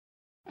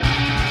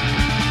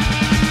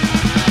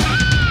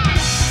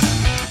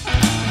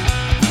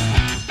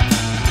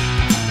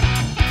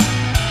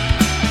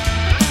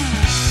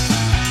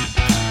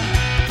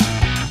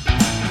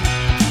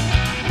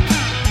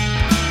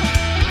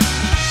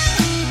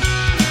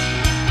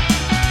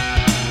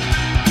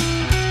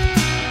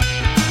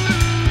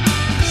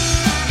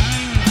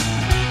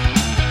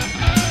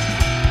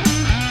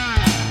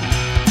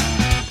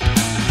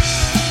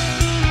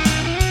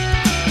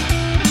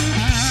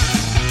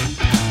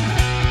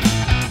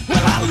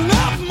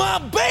my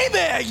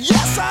baby,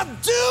 yes I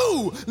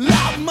do.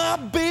 Love my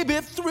baby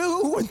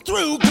through and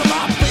through. 'Cause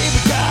my baby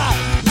got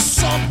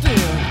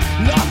something,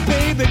 my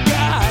baby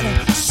got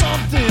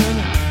something.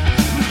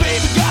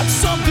 Baby got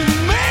something,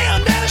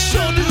 man, that I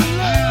sure do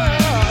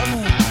love.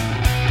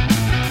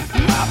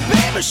 My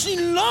baby, she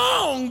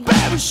long,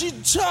 baby, she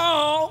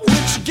tall.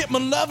 When she get my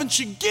love and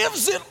she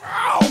gives it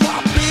all. My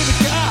baby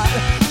got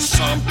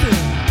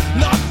something,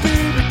 my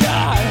baby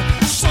got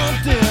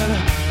something.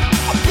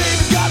 My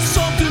baby got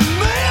something,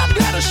 man,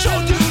 that I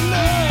sure do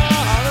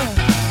love.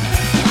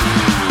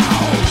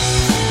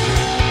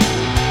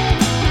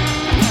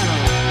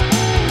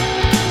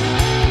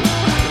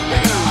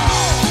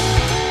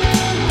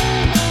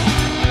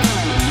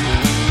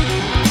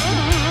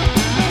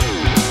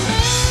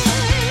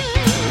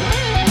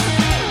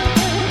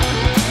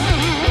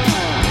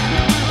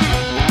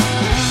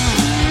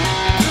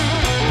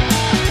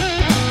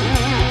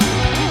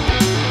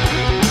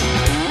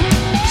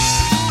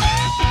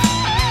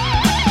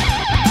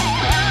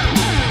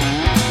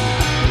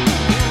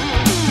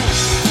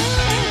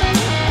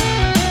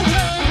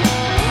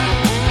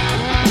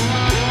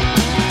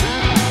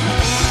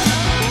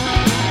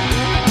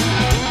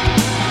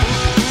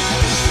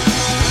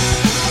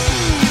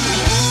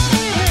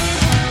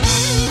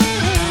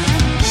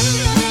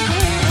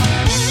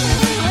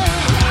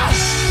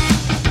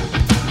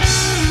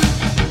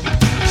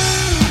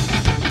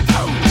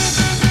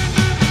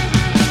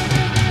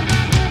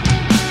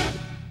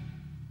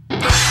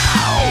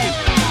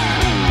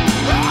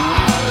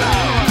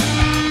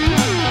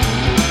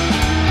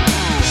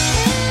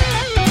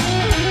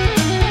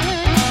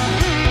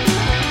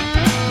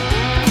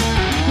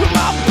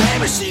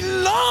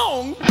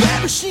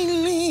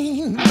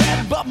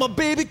 My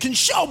baby can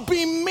sure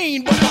be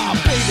mean, but my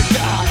baby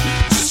got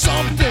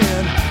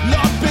something.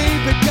 My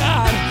baby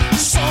got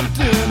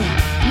something.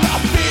 My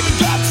baby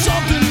got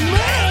something,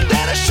 man,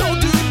 that I sure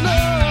do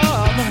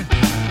love.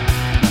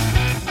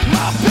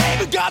 My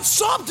baby got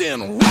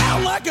something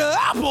round like an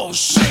apple,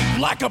 shaped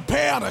like a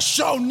pear,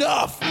 sure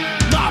enough.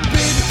 My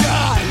baby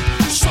got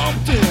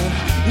something.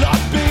 My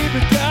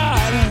baby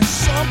got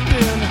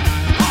something.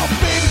 My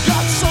baby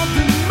got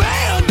something,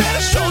 man, that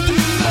I sure do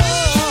love.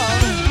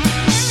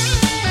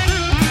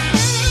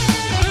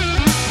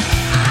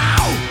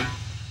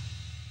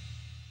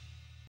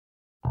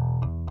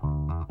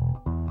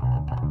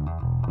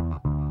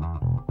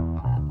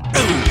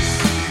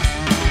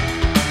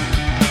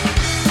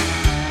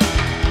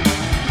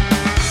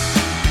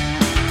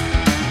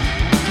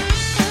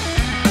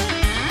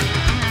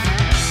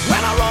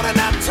 When I wrote an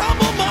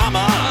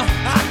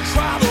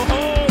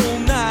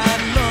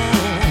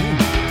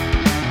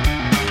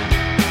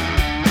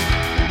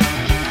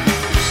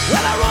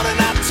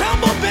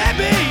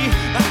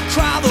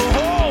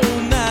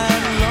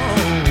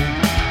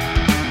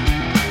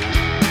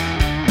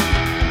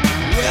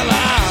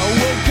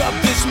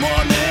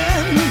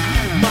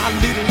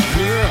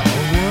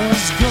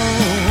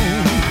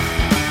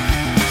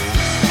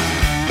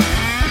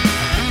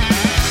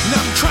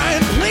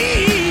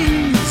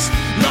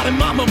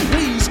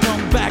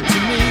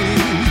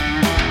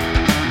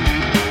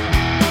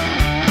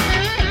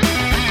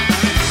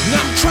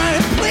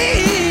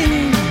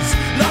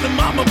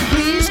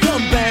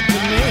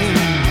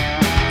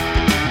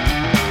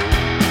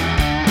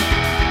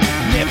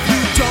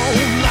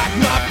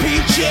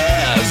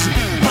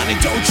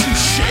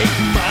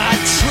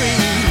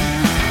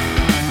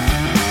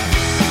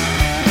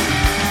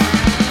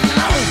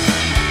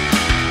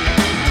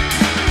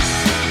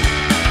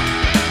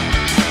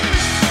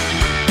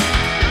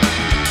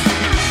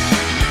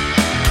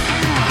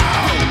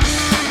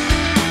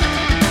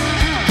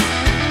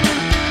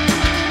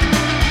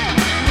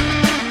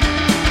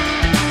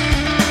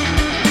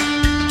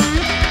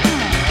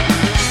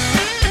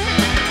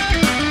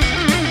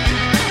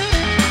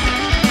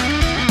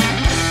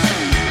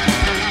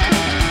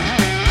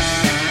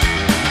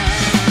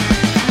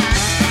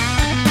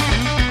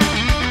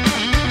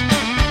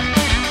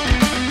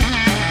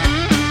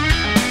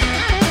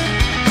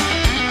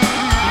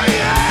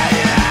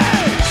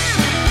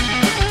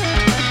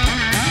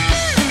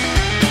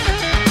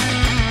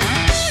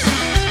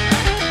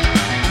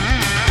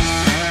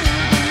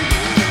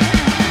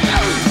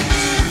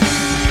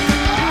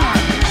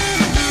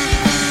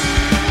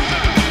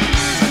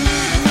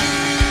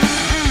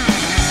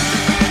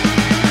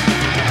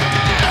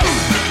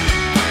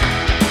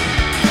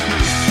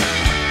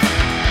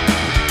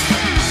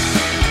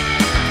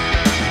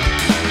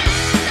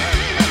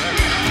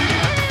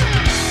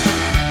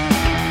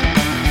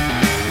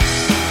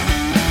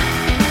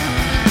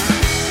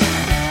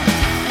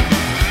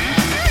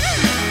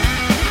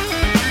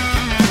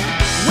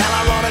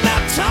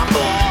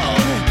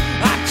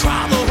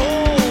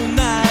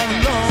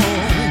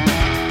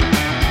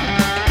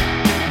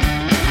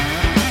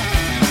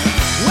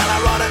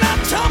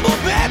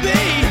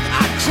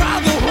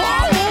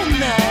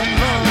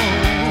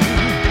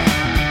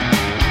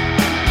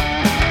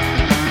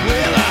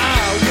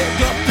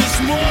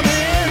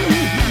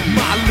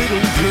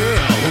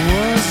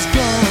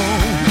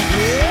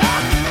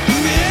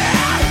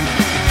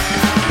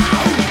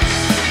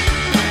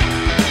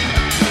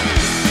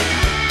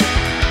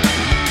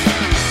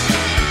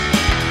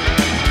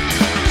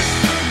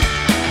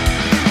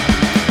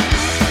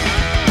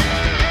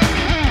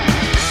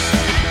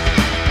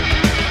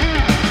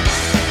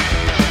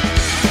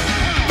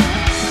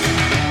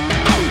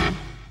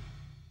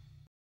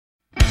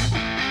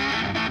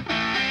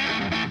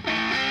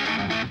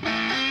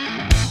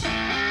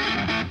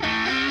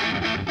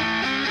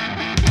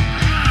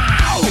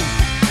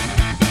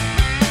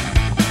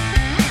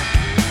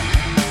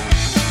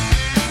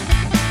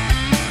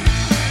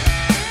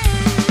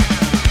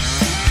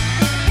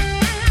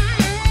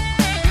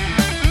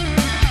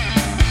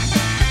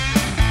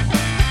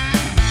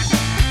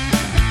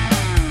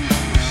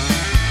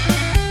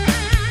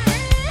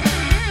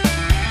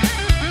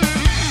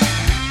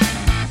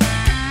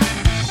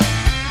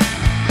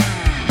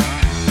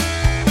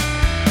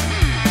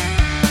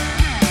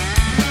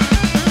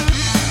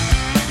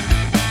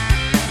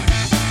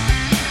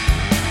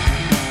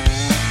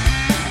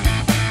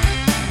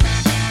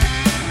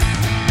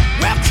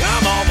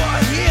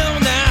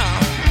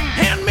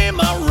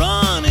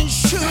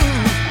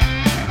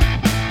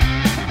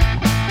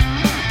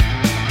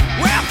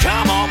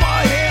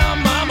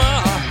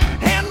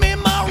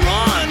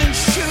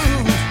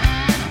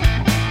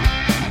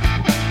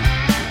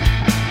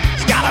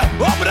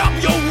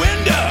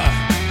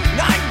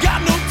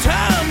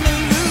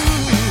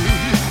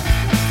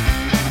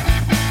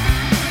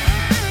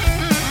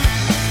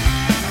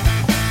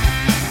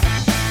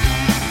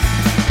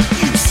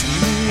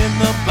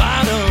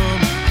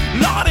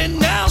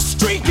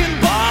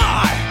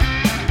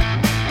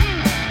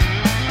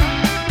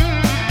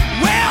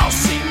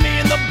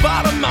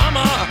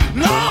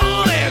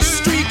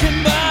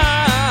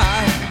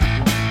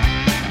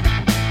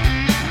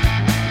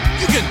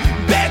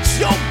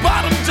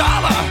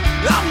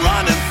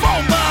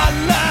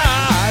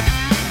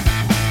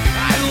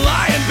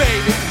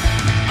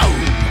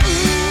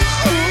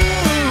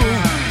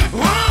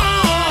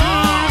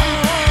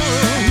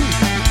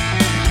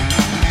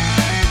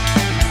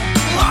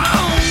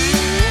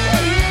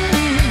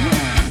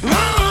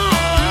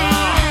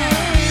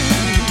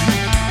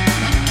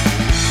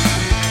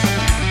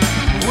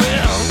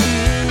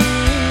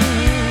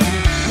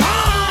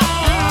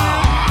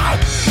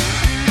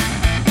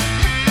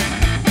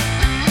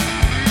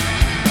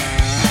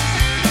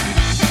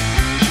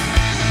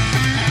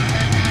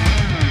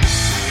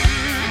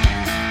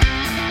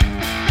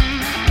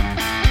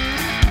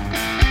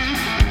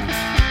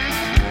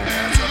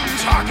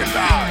talking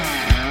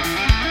about?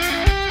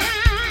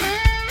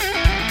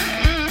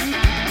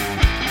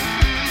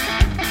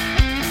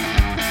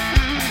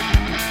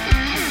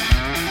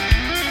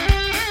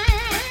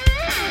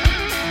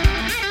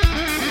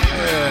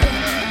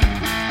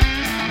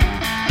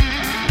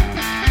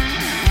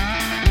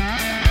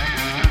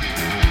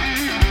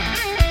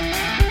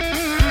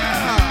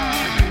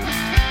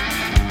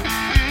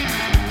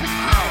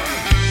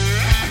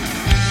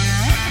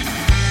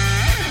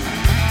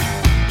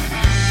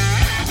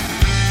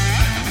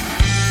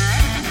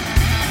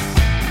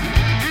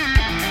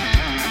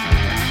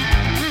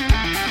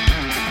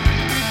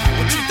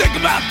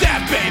 About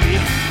that, baby.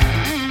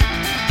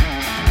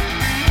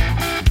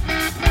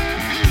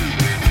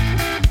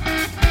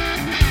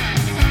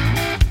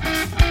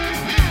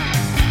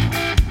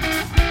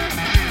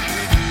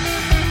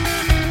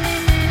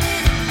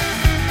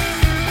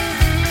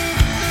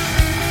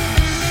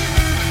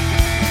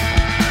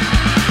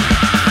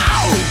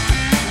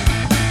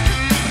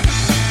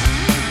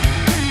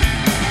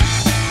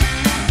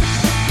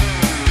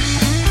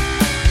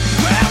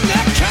 Well,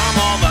 now come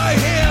over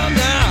here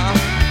now.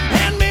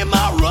 Hand me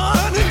my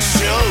running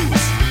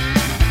shoes.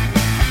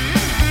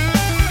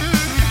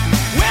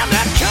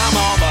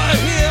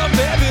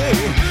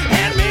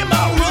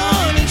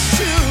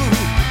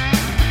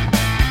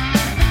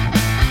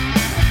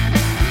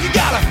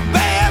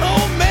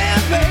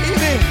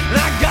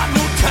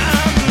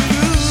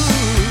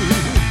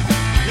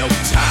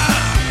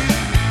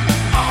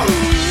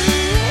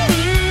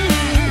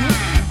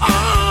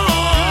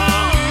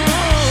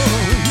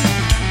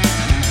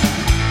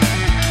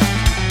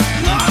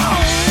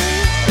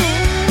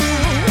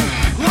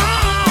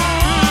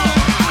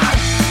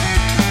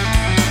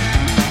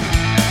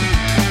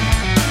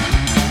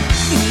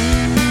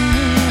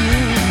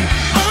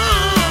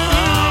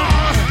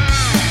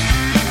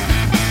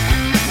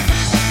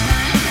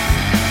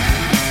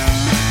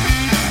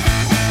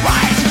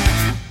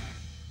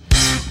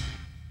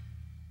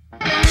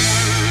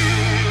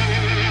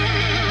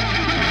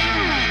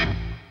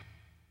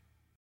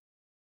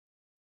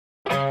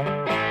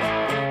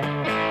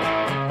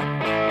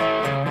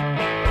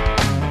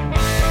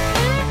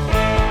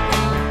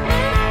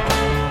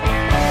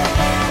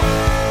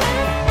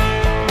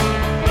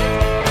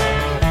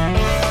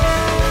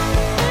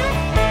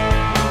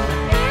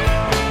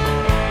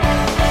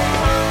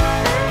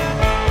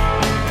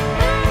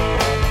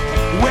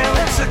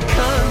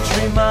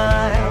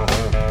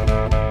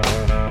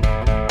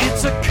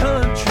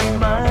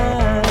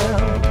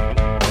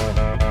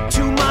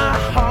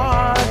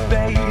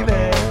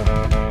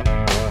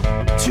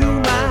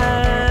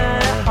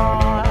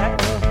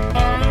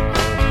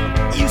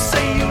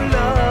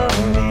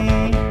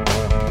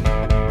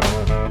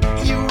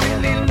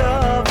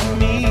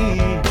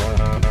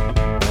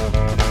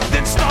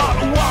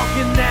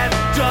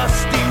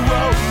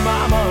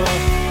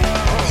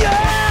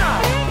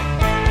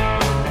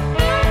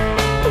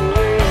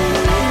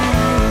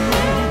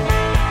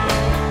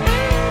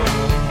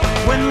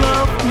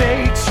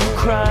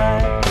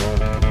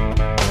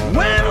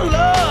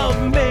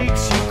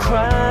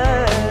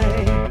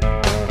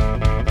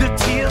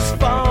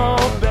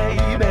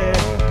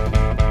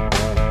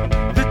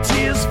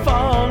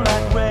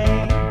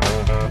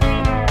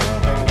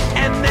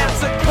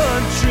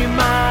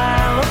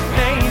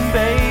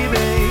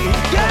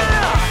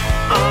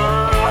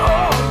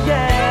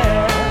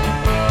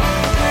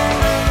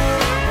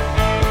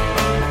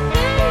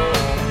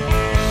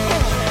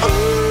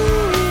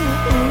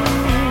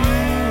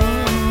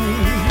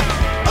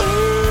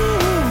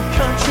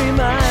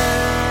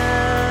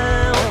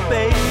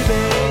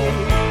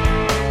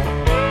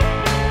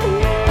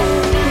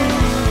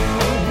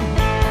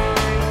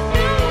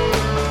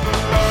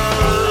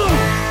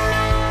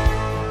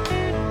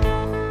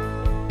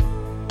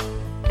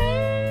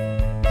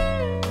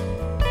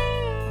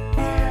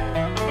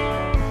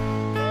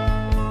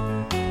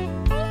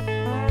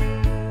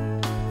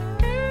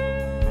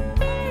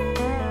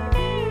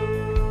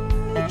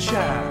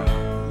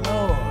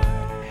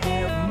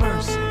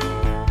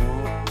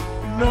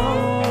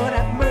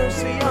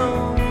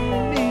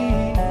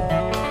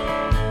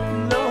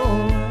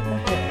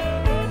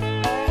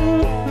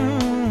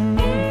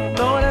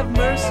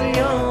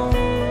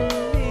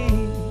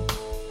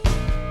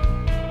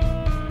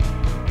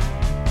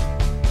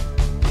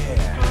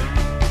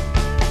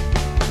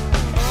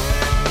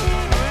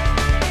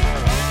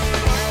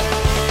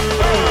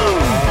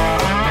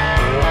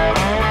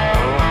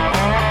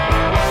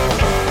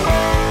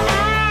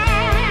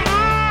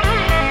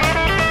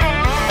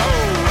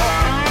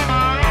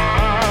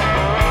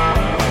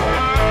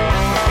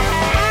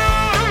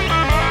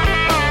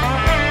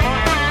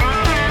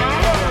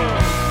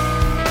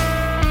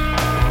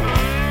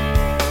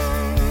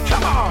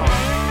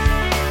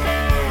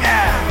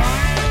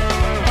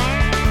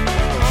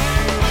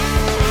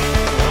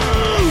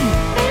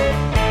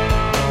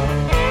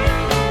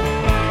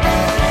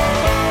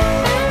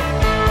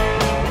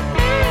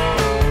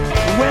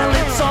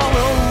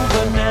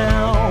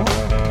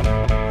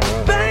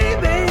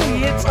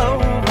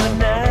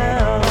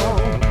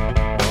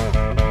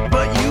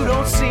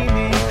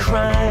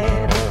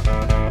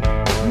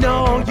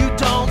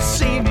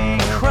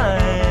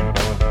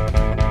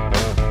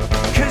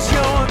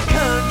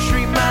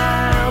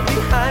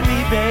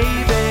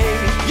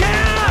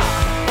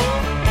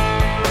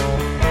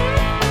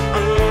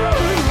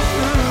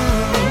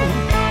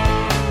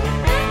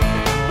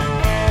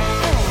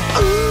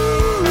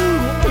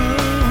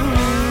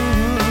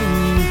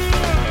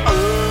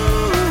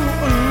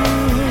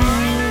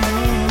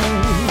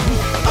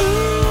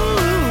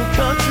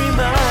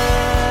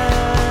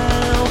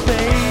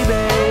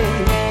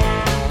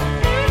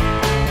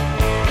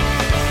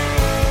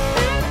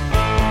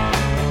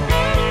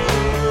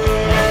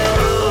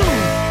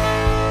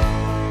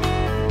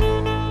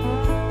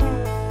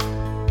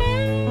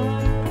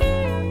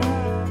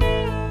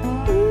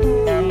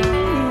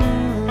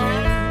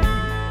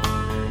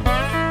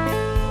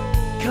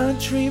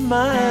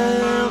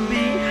 smile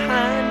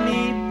behind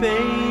me,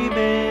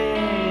 baby.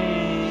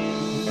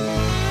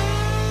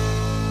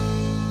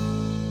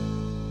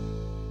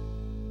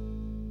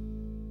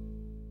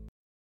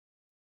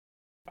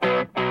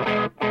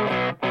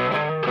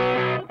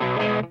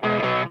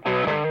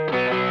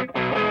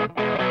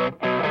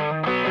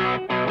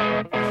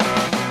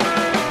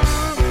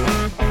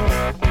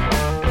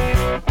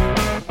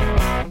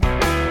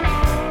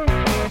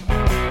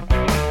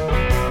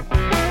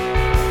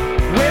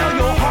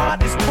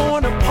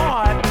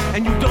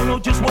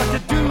 Just what to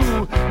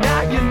do.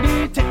 Now you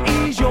need to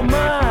ease your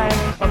mind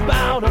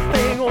about a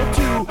thing or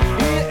two.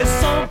 Here is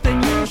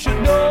something you should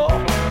know.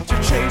 To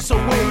chase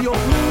away your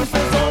blues,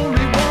 there's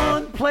only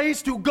one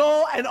place to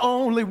go and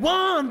only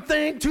one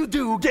thing to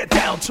do. Get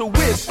down to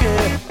whiskey.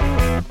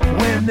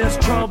 When there's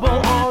trouble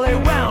all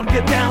around,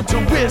 get down to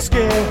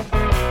whiskey.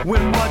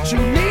 When what you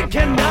need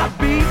cannot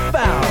be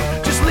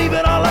found, just leave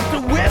it all up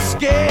to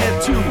whiskey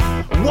to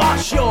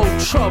wash your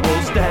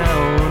troubles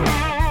down.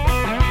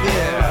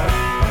 Yeah.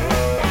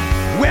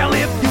 Well,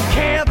 if you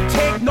can't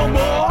take no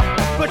more,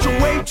 but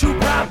you're way too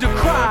proud to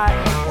cry,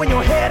 when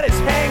your head is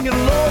hanging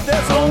low,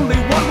 there's only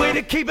one way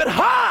to keep it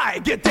high.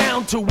 Get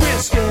down to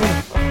whiskey.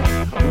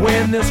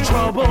 When there's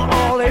trouble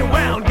all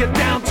around, get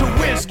down to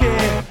whiskey.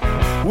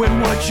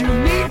 When what you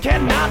need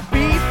cannot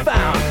be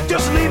found,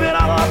 just leave it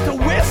all up to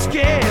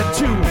whiskey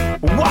to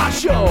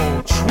wash your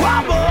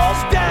troubles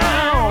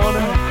down.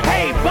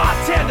 Hey,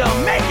 bartender,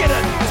 make it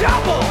a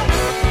double.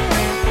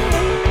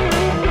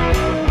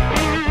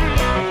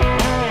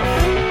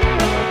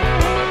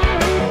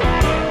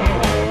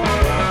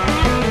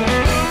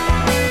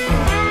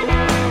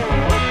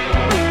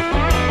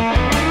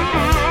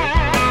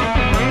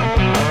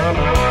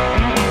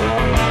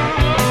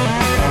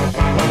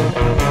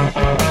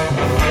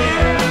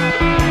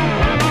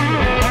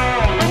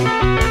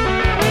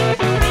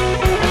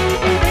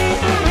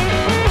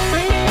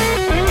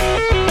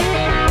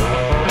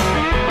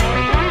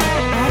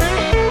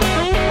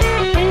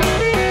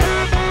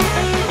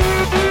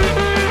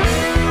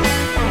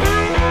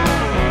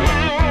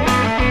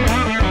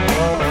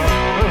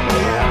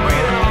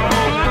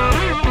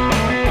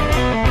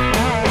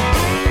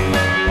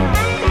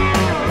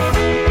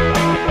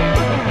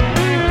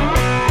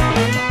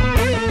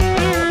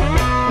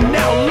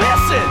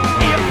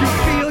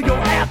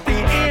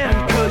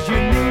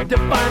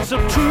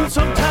 Of truth,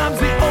 sometimes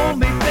the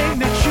only thing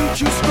that shoots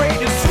you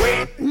straight is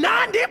sweet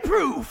 90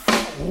 proof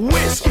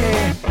whiskey.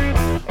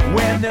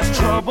 When there's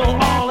trouble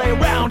all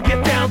around,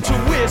 get down to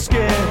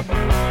whiskey.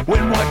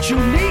 When what you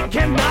need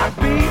cannot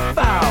be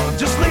found,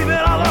 just leave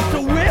it all up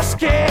to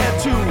whiskey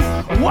to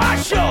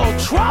wash your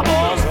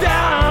troubles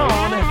down.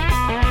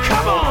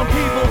 Come on,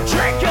 people,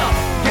 drink up,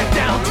 get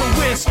down to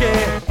whiskey.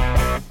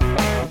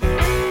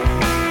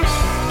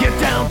 Get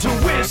down to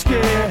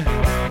whiskey.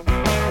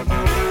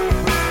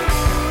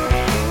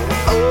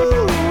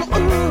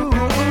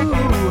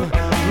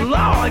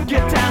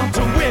 Get down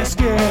to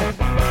whiskey.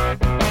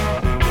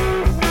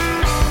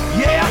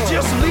 Yeah,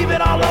 just leave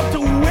it all up to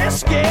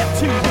whiskey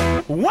to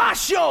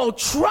wash your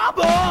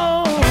trouble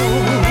down.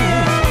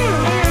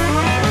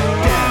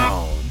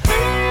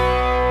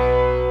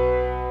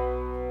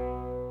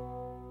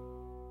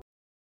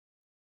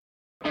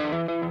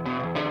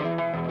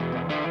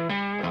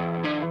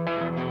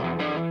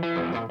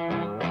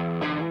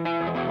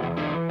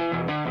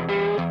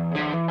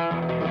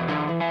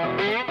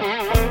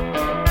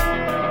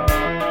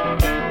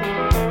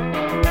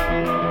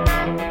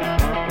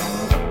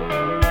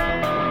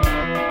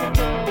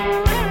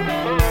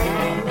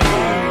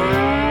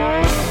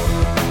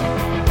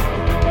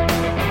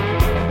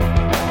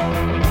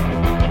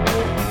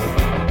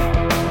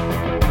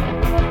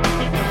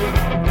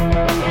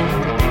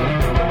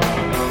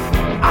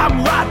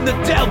 The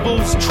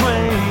devil's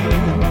train,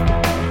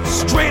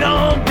 straight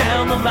on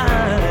down the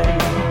line.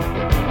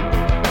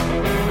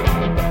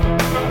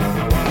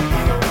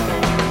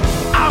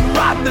 I'm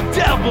riding the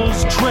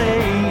devil's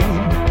train,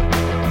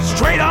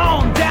 straight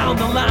on down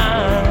the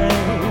line.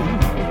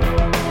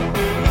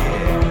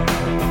 Yeah.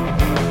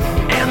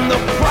 And the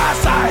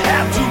price I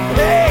have to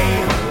pay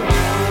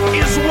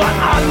is what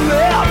I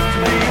left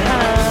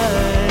behind.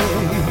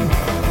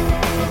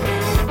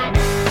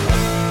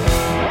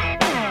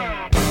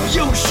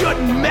 You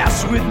shouldn't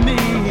mess with me.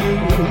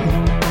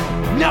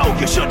 No,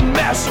 you shouldn't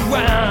mess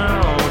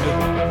around.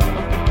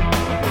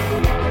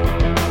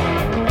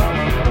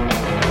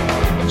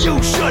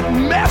 You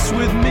shouldn't mess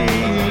with me.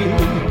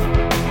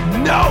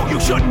 No, you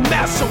shouldn't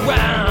mess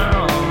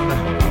around.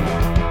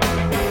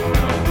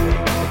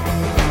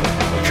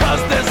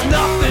 'Cause there's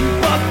nothing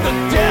but the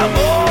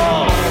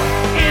devil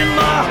in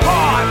my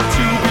heart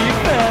to be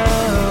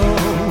found.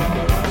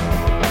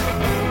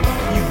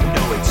 You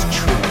know it's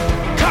true.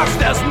 'Cause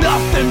there's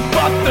nothing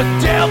but the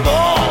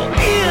devil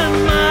in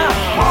my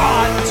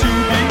heart to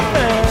be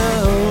found.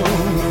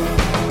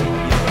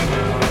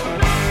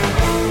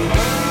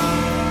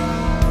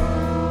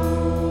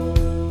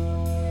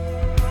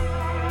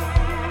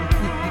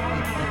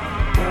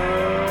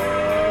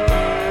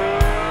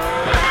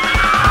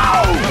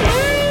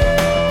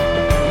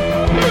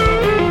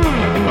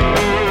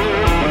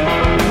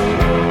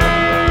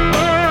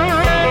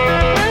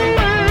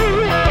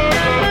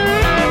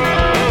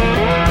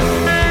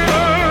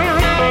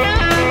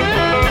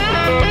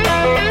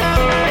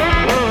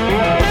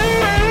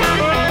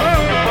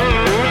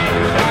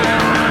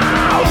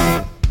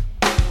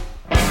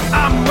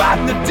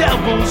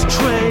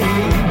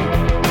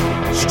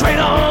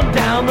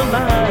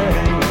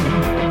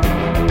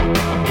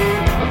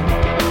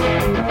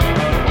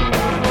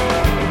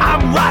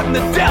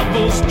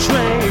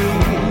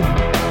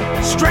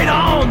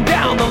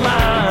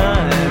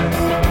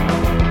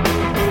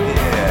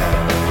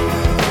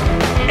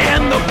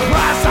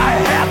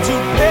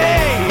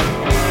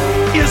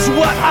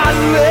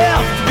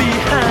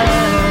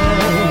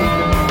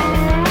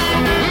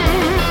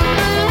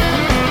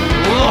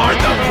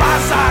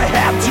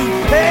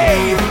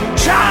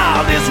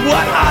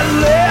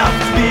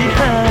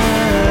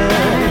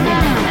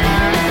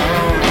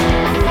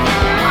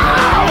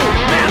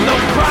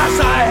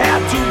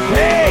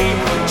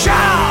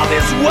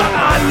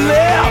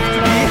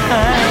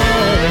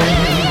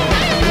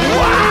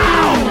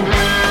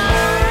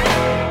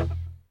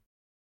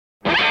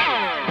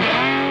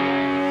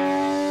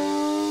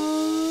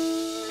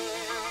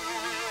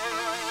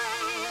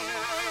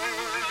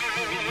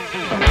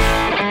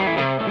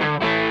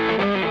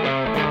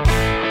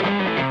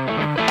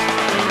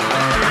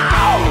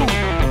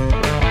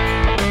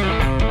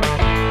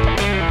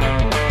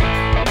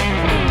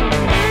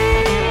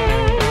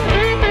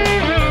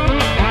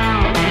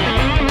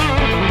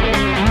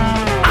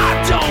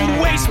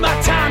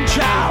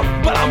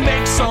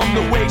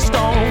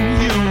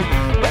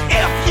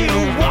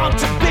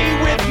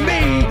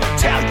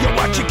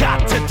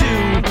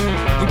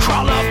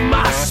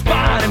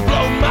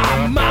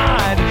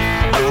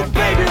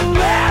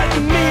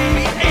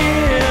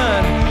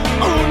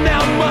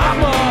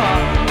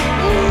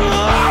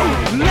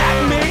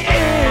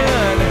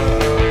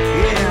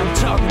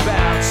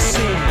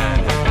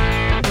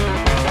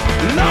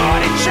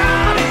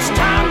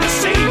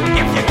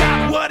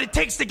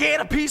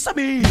 piece of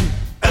me.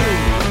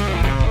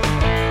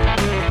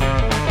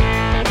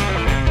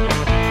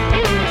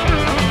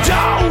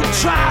 Don't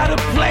try to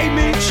play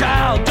me,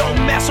 child.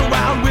 Don't mess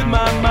around with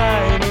my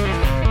mind.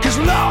 'Cause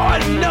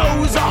Lord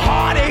knows a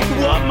heartache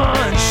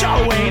woman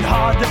sure ain't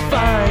hard to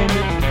find.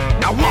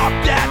 Now walk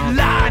that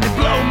line and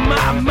blow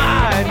my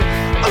mind.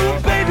 Oh,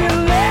 baby,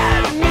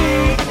 let me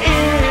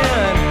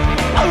in.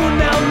 Oh,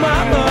 now,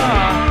 mama.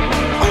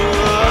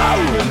 Oh,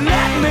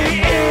 let me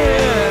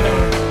in.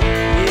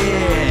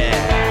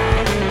 Yeah.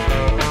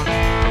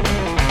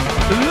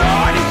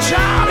 Lordy,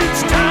 child,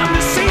 it's time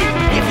to see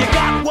if you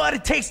got what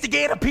it takes to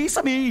get a piece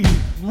of me.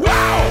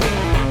 Wow!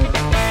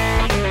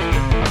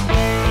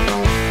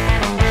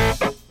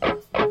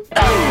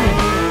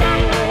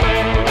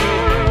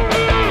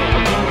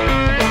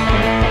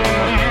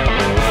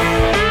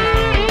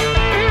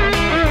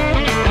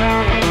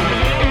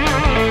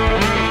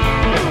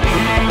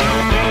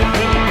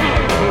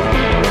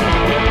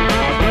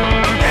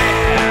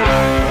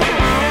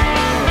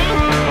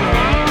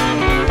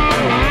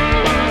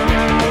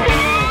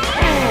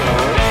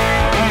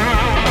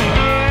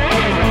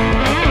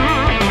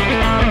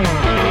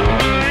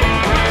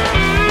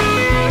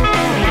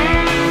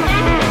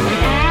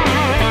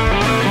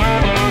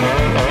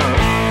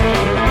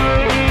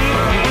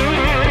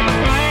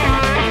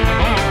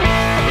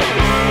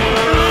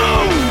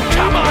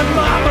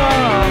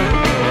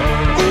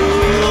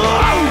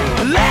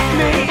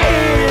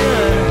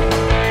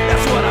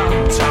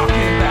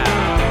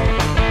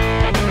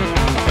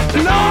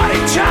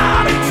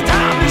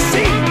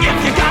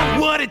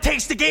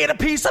 To get a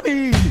piece of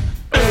me.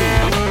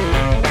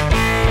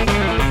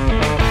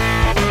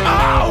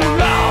 Oh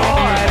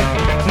Lord,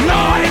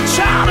 Lord and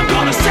child, I'm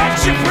gonna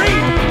set you free.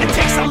 It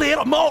takes a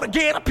little more to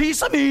get a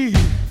piece of me.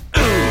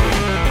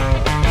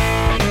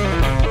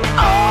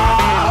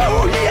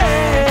 Oh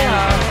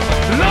yeah,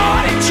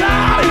 Lord and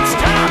child, it's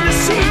time to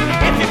see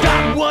if you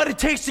got what it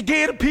takes to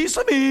get a piece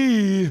of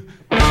me.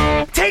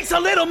 Takes a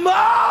little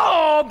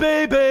more,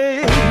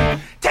 baby.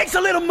 Takes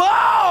a little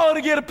more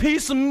to get a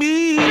piece of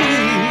me.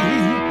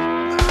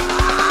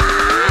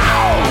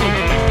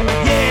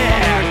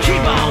 Yeah,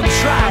 keep on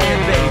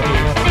trying, baby.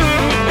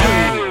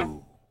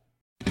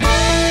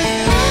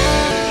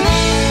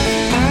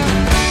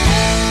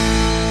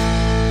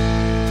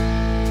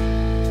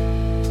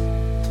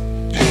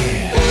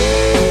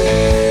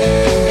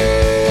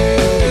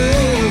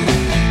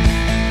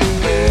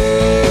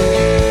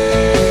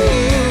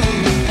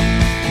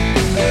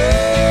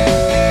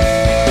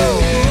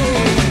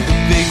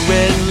 Big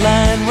red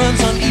line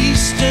runs on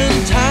Eastern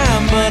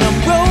time, but I'm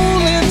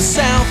rolling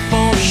south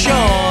for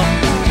sure.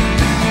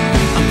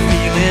 I'm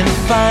feeling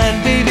fine,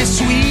 baby,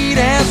 sweet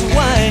as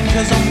wine,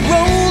 'cause I'm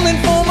rolling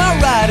for my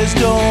rider's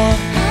door.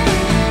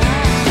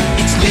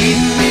 It's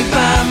leading me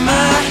by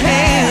my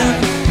hand.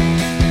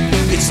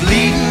 It's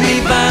leading me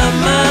by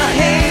my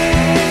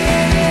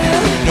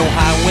hand. No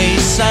highway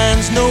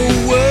signs, no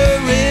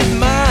worried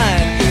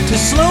mind to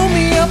slow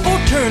me up or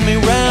turn me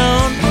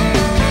round.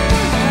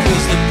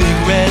 'Cause the big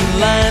red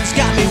line's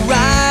got me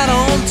right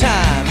on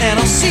time, and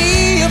I'll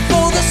see you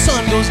before the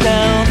sun goes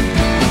down.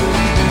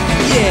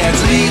 Yeah,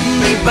 it's leading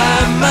me by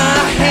my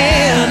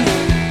hand.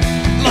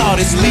 Lord,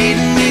 it's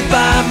leading me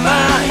by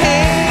my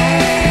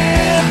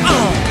hand.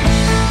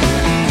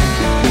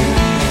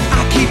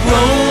 I keep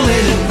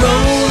rolling and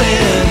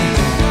rolling.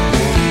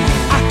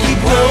 I keep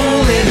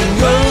rolling and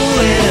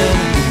rolling.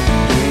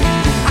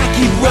 I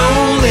keep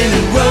rolling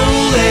and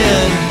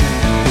rolling.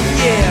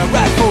 Yeah,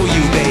 right for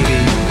you, baby.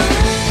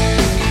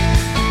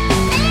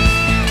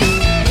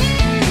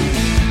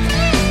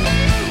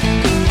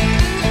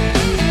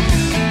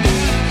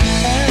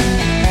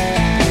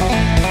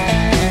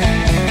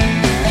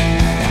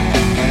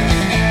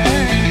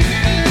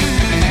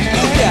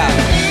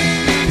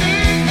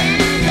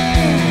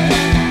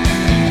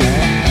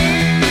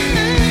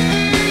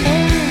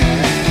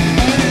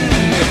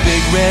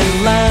 Red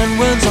line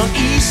runs on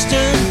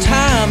Eastern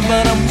time,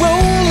 but I'm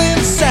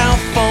rolling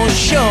south for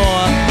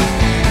sure.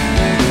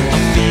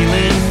 I'm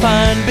feeling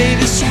fine,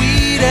 baby,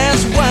 sweet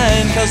as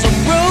wine, 'cause I'm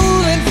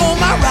rolling for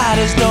my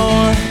rider's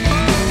door.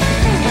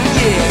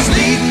 Yeah, it's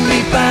leading me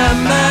by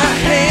my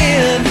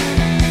hand.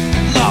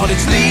 Lord,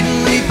 it's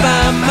leading me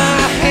by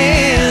my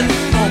hand.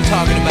 Know what I'm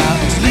talking about?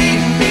 It's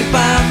leading me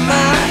by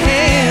my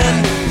hand.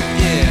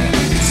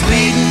 Yeah, it's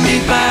leading me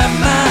by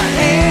my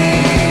hand.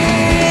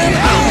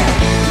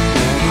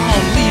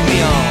 Lead me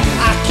on.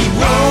 I keep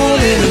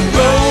rolling and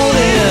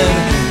rolling.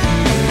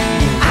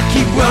 I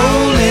keep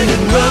rolling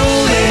and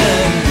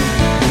rolling.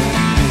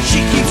 She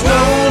keeps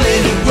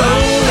rolling and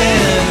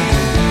rolling.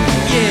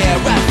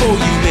 Yeah, right for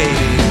you,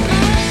 baby.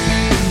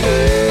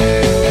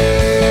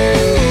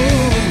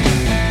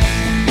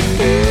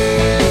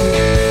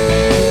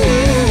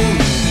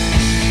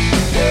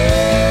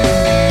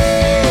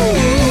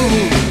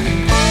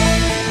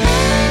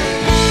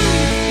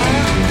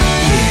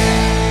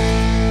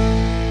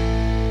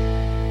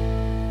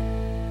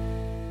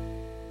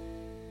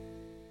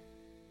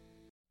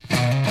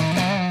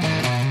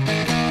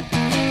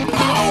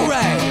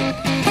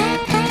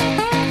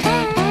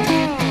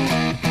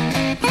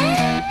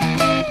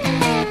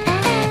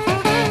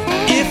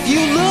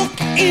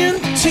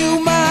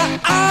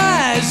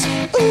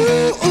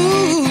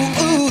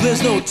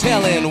 there's no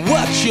telling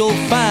what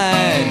you'll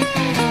find.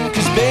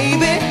 'Cause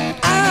baby,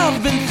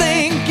 I've been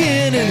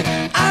thinking and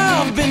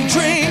I've been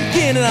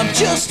drinking, and I'm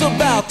just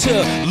about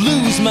to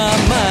lose my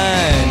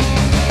mind.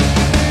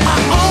 I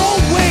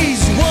always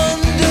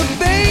wonder,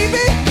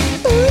 baby,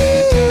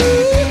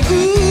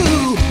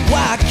 ooh,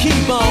 why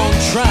keep on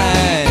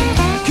trying?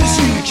 'Cause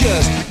you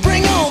just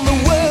bring on the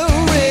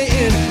worry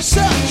in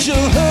such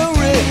a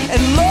hurry,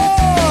 and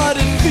Lord,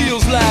 it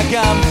feels like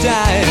I'm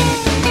dying.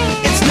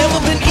 It's never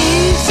been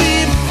easy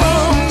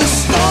from the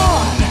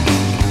start,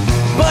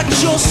 but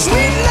your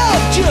sweet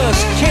love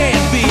just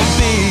can't be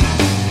beat.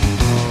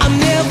 I'm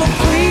never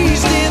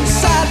pleased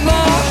inside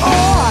my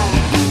heart.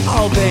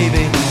 Oh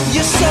baby,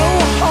 you're so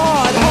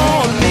hard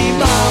on me,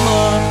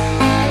 mama.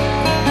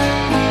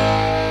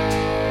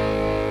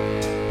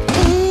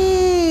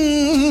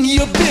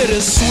 You're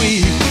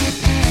bittersweet,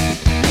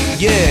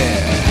 yeah.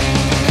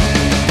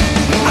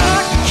 I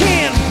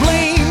can't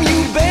blame you,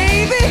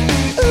 baby,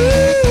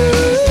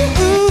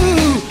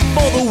 ooh,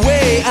 for the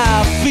way I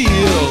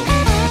feel,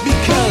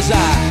 because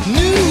I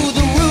knew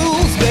the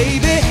rules,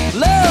 baby.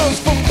 Love's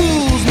for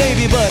fools,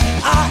 maybe, but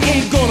I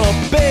ain't gonna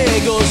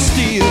beg or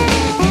steal.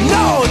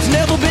 No, it's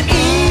never been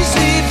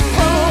easy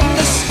from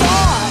the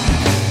start,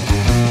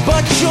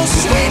 but your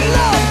sweet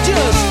love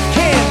just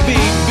can't be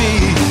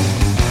beat.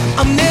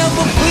 I'm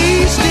never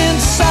pleased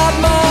inside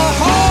my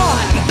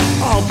heart.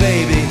 Oh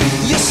baby,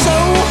 you're so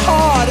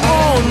hard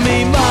on me,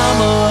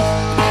 mama.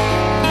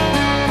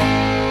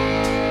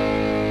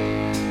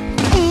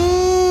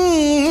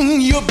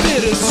 You're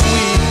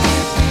bittersweet.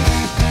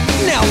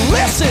 Now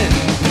listen,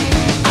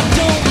 I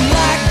don't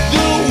like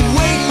the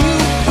way you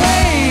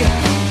play.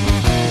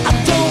 I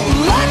don't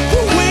like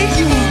the way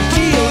you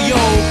deal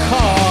your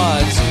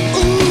cards.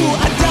 Ooh,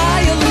 I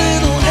die a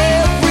little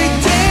every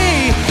day.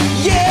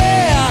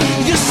 Yeah,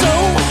 you're so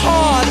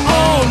hard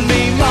on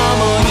me,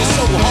 mama. You're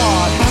so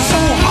hard,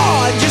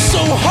 you're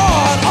so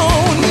hard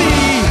on me.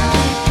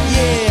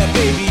 Yeah,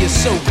 baby, you're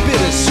so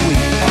bittersweet.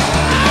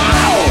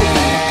 Ow!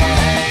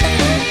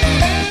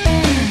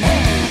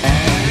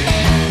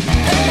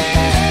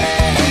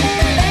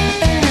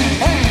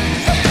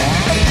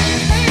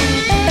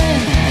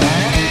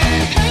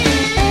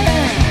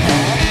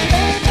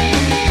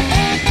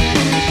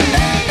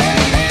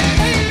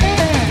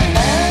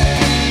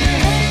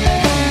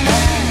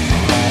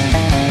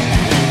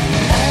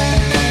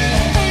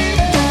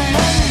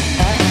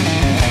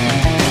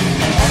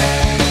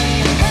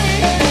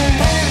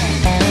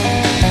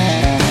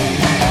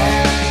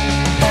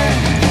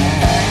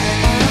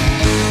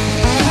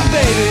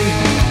 Baby,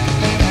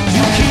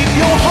 you keep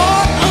your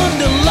heart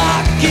under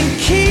lock and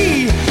key.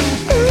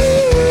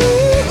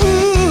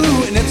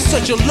 Ooh, and it's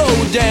such a low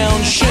down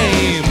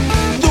shame,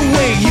 the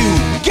way you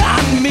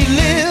got me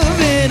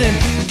living and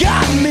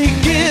got me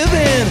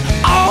giving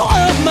all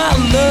of my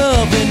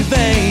love in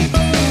vain.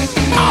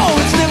 Oh,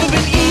 it's never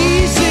been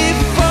easy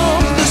from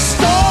the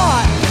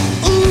start.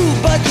 Ooh,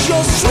 but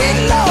your sweet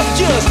love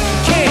just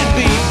can't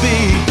be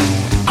beat.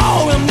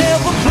 Oh, I'm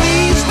never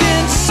pleased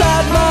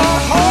inside my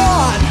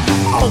heart.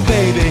 Oh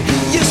baby,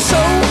 you're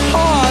so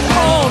hard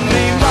on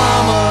me,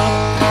 mama.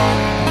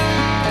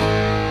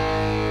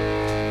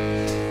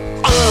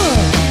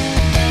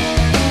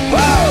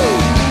 Whoa!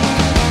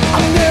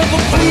 I'm never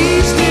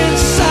pleased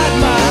inside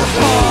my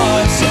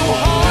heart. So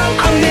hard.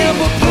 I'm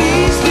never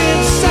pleased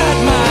inside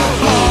my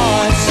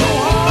heart. So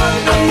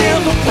hard. I'm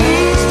never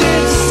pleased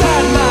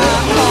inside my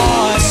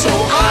heart. So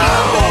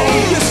hard.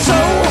 You're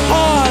so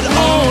hard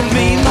on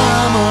me,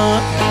 mama.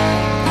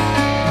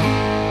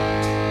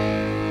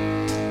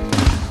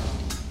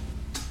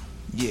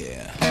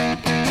 Yeah.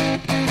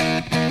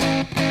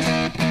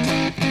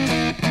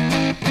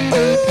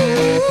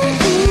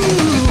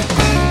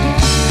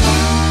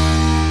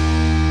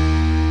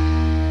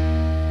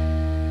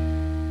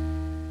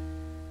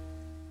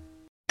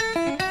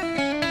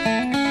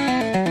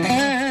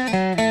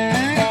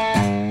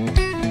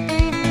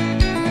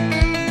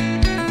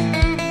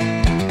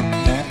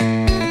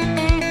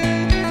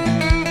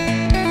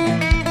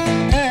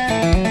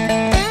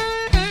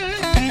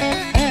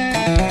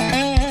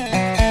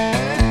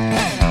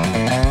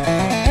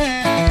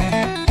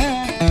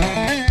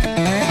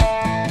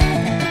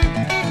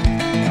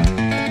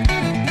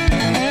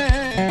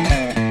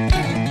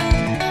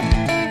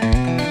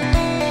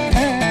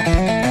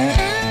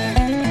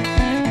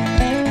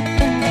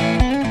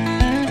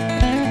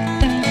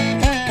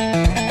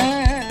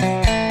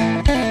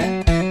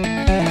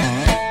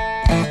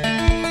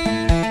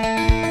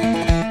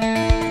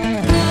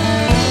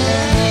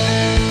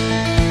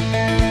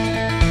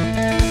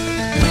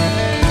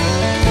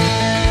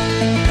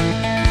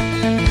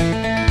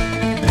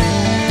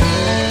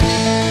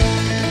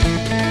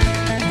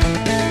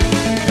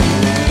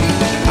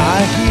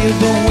 hear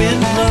the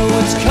wind blow,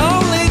 it's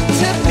calling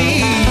to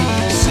me,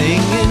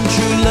 singing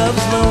true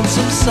love's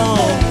lonesome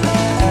song.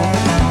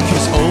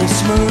 'Cause old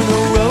Smyrna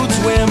road's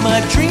where my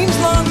dreams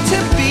long to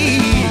be,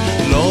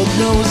 Lord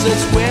knows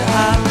that's where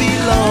I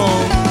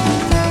belong.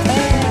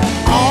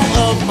 All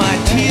of my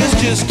tears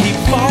just keep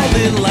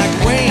falling like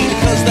rain,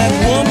 'cause that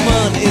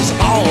woman is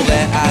all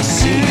that I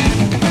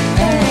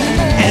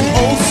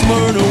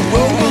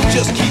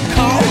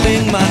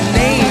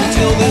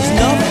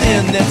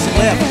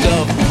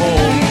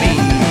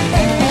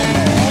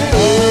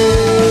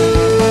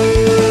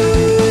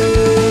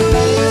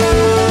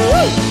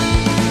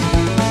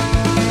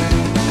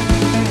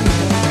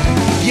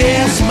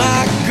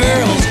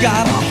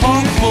got a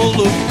heart full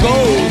of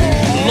gold,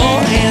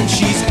 Lord, and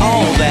she's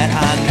all that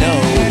I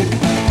know.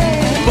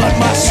 But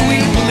my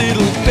sweet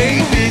little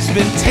baby's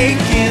been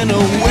taken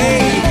away,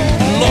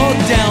 Lord,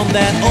 down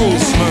that old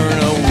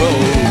Smyrna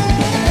road.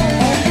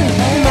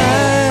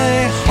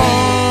 My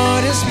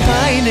heart is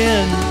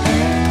pining,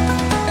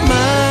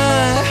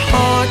 my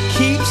heart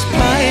keeps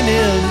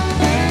pining,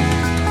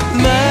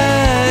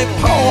 my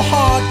poor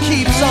heart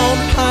keeps on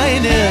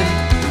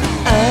pining.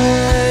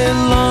 I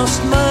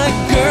lost my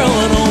girl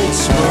on old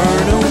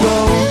Smyrna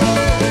road,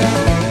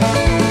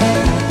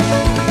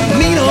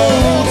 mean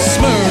old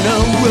Smyrna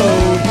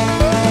road.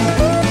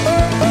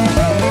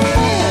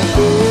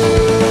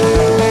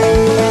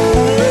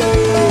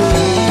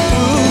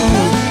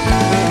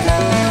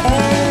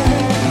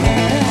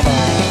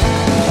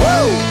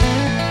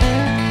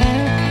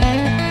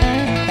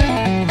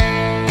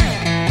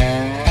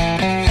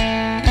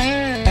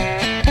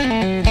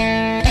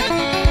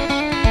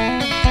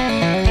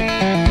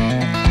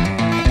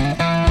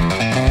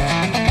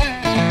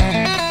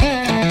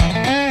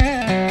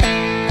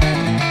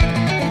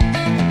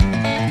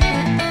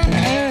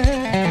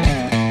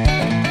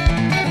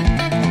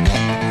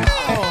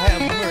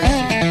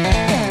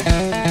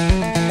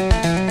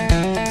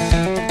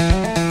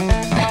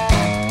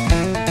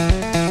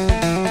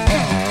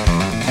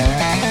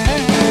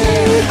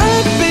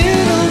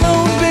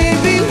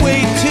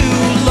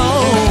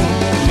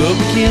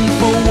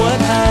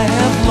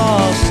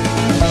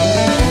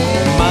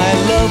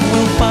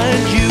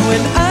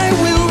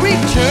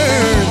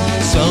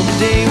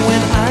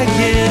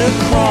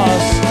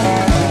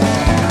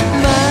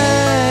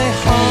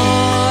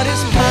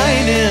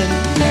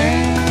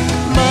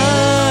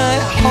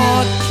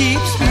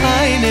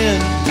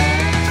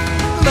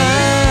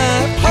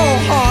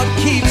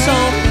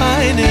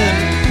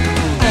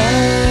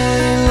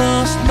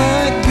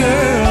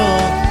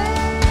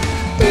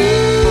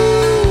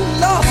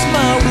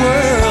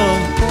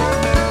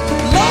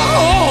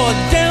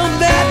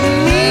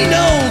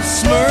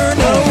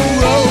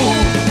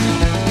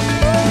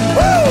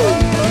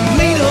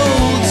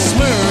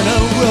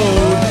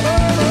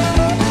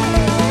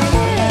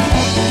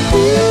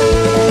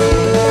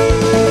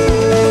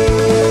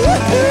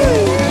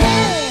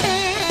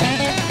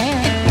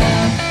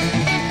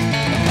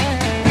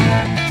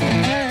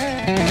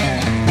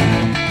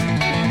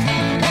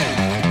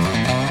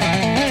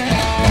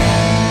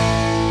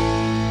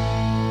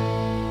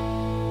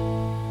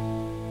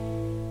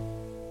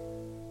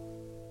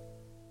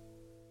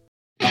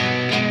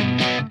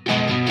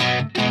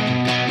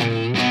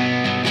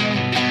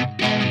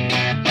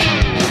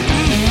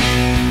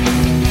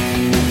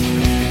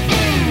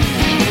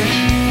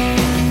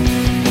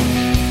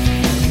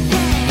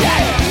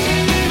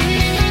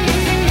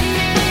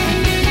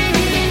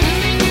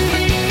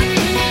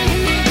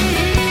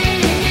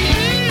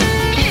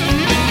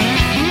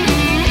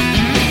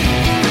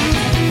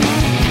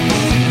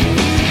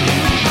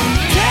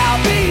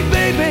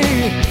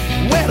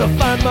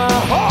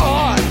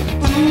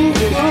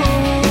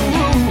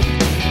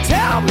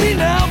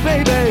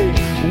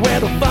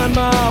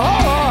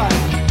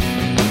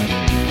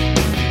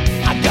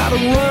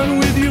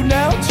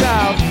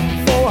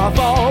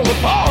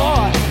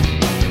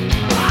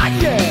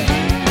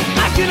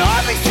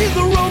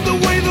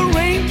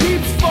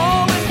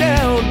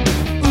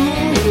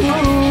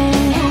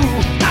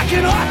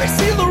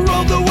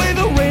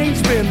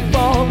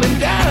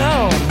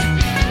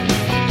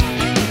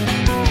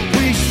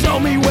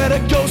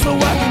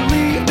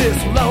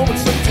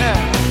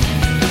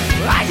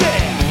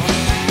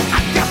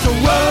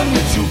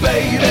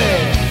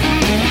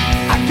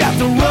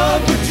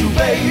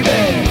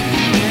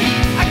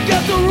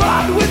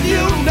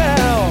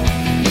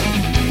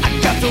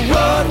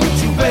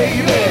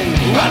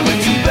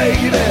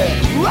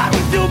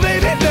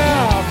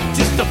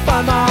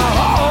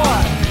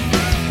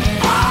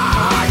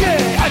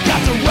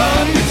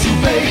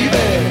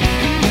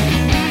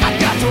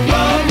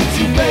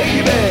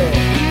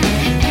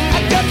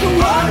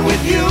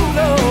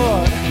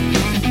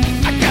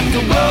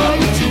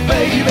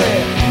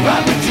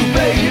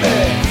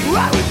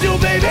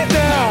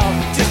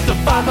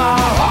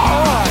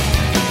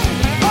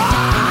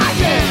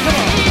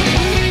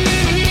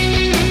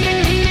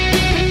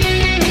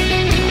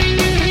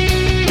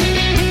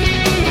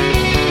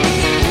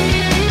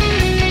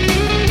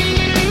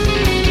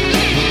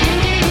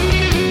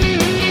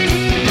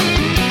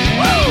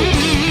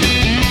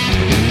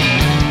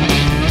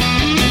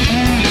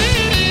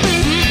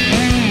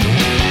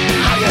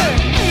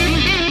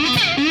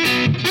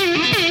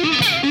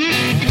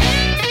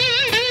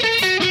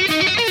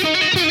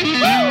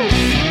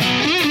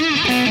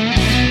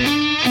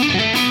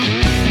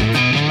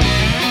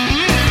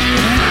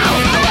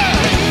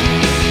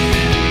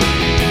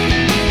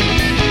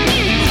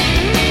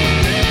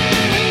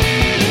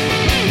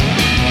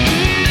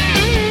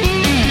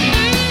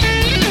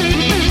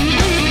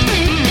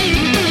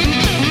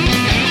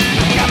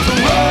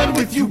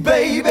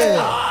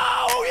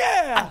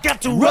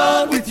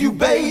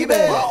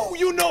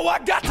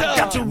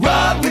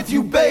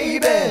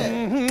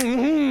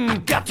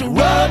 got to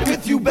run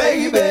with you,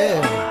 baby.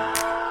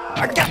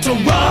 I got to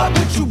run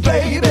with you,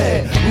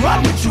 baby.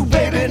 Run with you,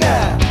 baby,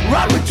 now.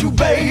 Run with you,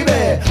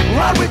 baby.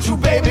 Run with you,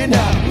 baby,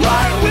 now.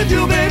 Run with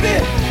you, baby.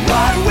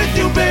 Run with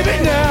you,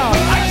 baby, now.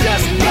 I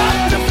just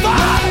got to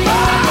find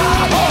my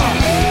heart.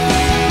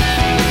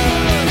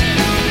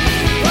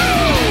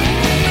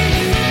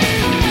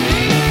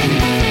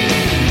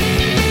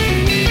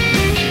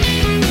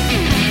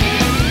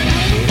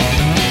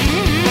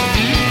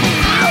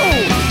 Oh,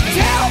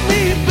 tell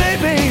me,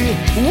 baby,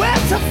 where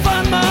to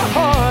find my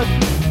heart.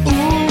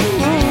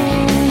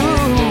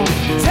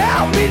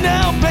 Tell me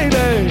now,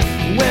 baby,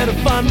 where to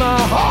find my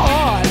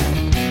heart.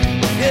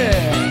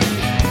 Yeah,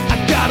 I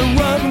gotta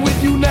run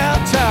with you now,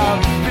 child,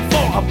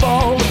 before I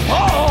fall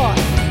apart.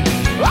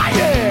 Oh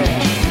yeah,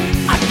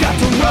 I got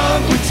to run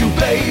with you,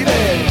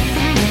 baby.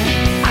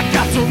 I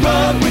got to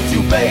run with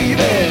you,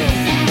 baby.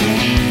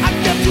 I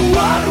got to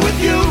run with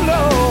you,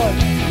 Lord.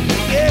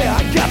 Yeah,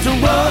 I got to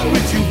run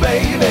with you,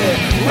 baby.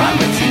 Run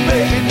with you,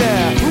 baby, now.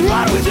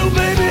 Run with you,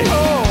 baby,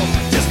 oh,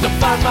 just to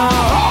find my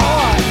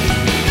heart.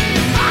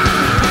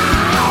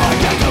 I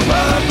got to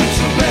run with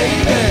you,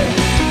 baby.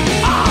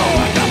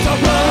 Oh, I got to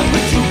run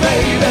with you,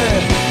 baby.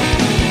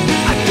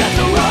 I got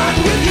to run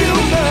with you,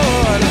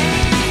 Lord.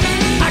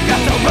 I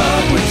got to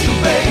run with you,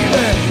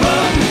 baby.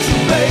 Run with you,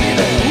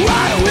 baby.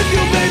 Run with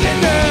you, baby,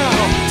 now,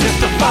 just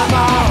to find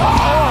my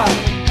heart.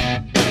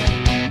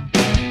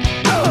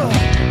 Oh.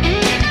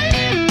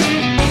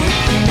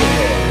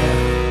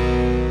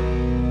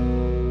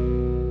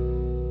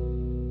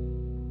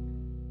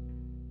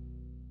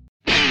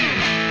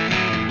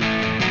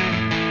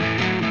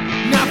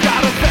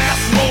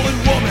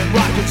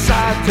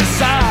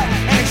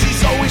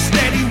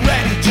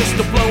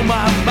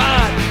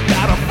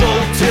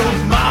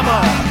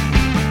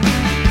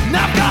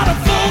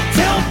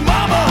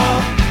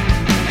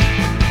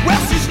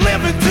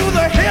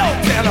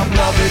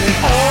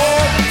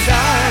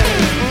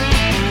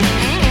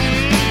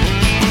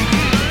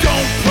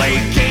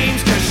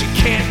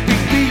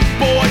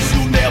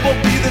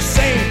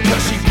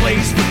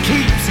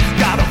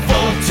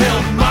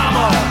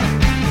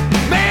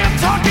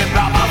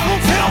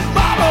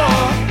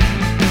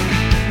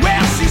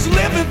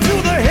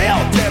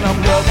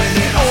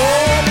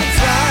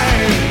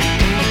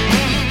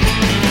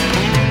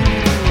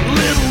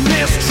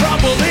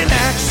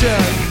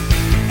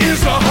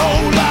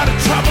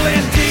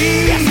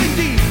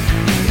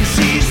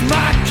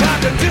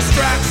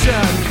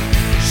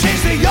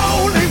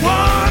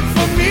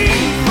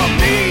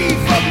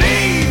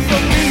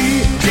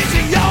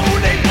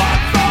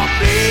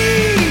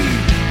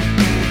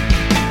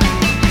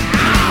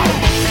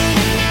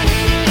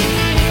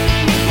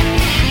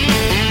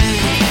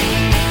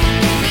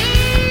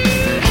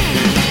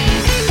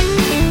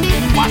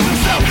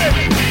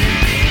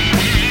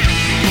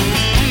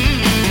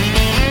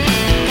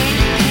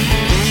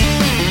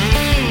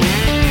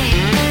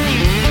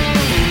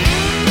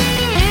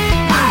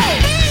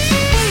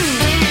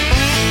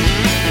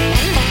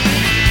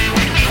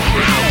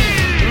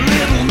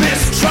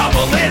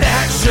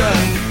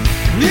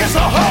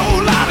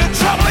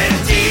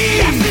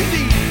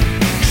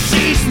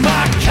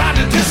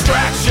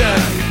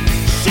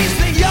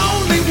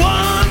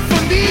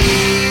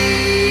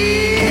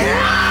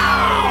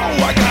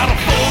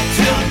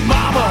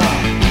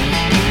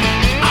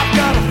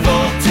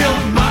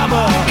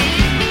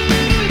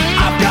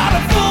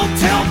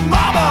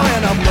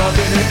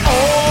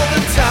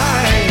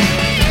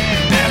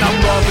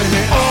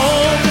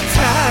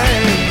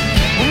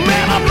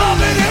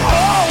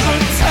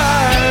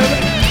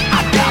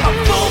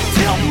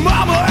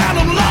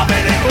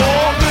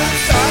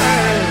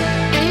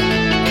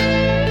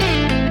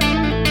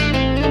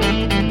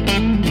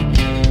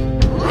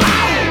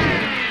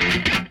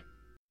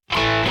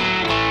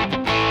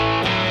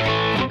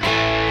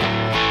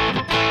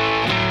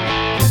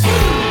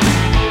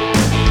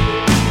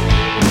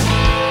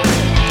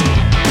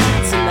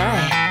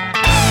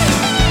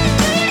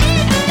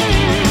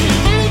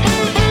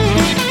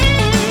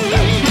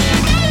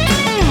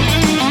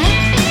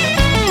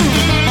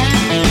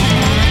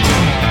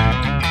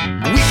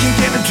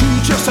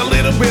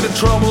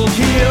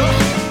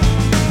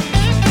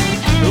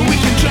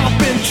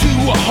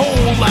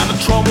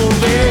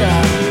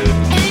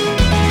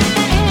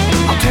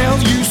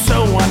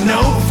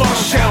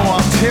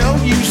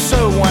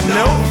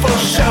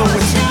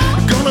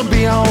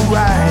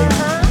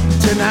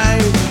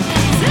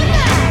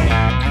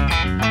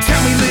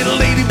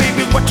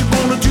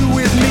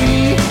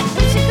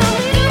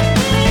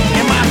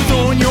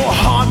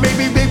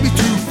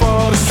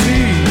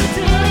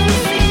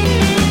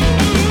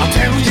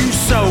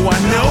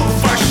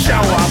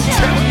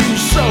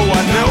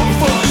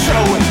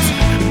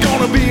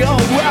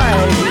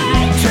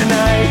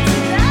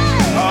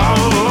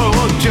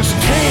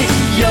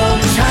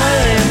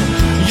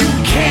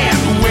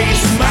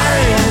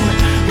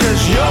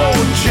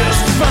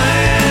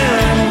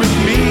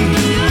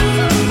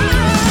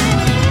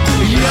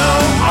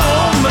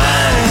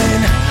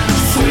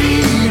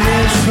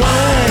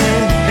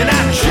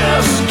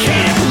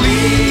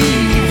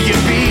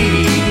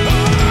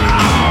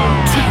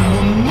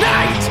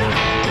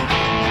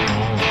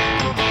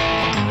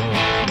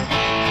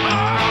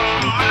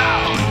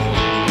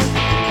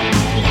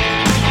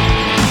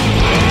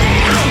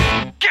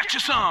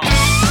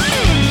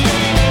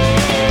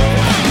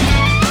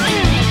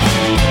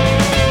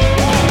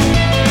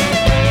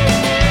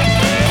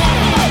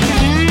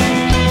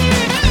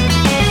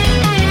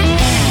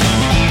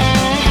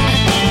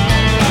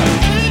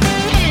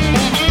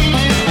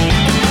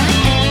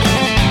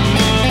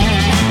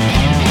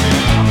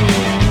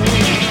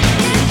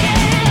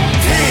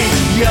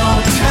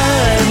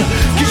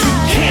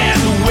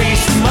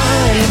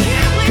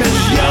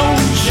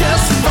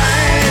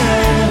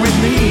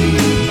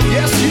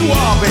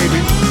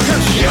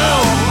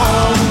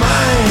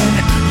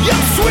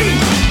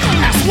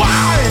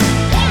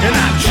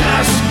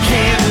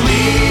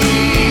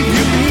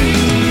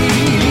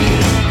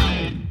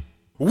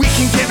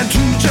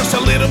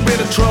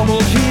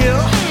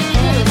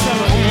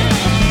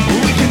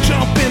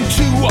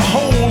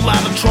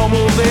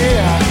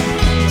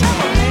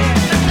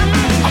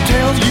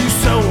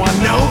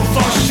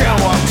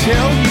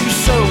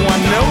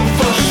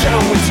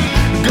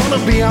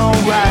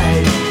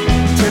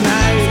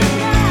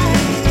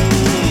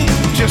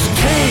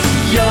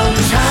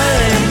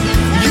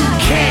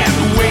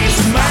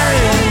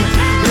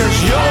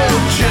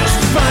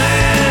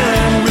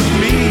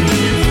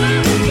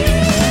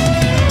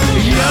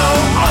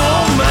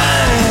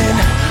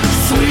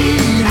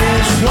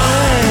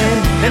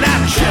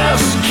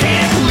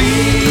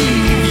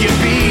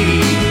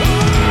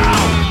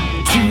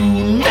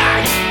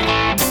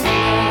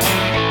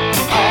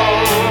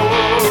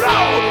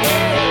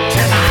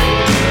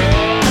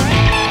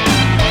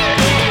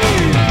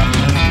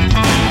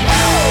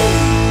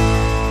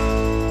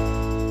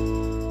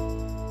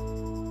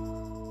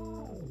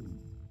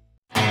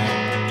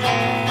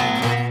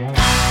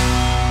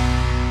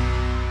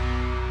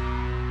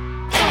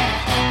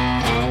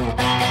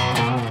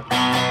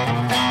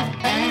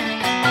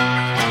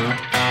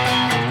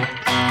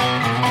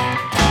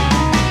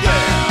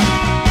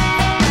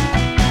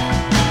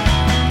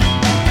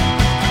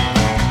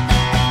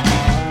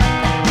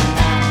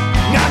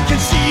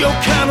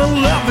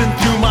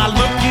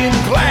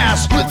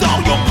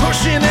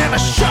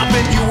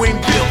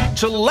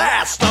 to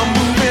last. I'm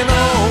moving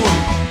on.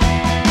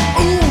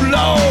 Ooh,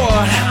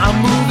 Lord, I'm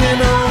moving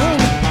on.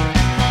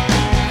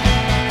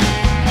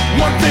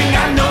 One thing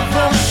I know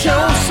for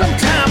sure,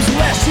 sometimes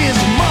less is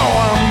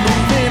more. I'm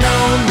moving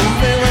on,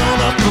 moving on,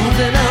 I'm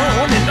moving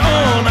on and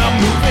on. I'm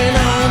moving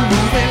on,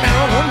 moving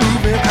on,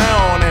 moving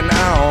on and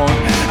on.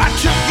 I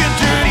took your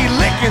dirty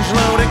lickings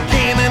load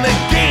again and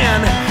again.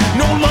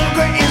 No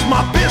longer is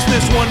my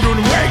business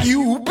wondering where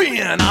you've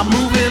been. I'm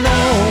moving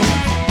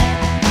on.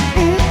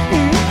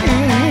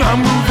 I'm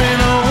moving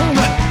on.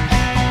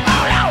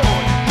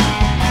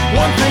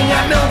 One thing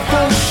I know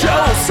for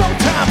sure,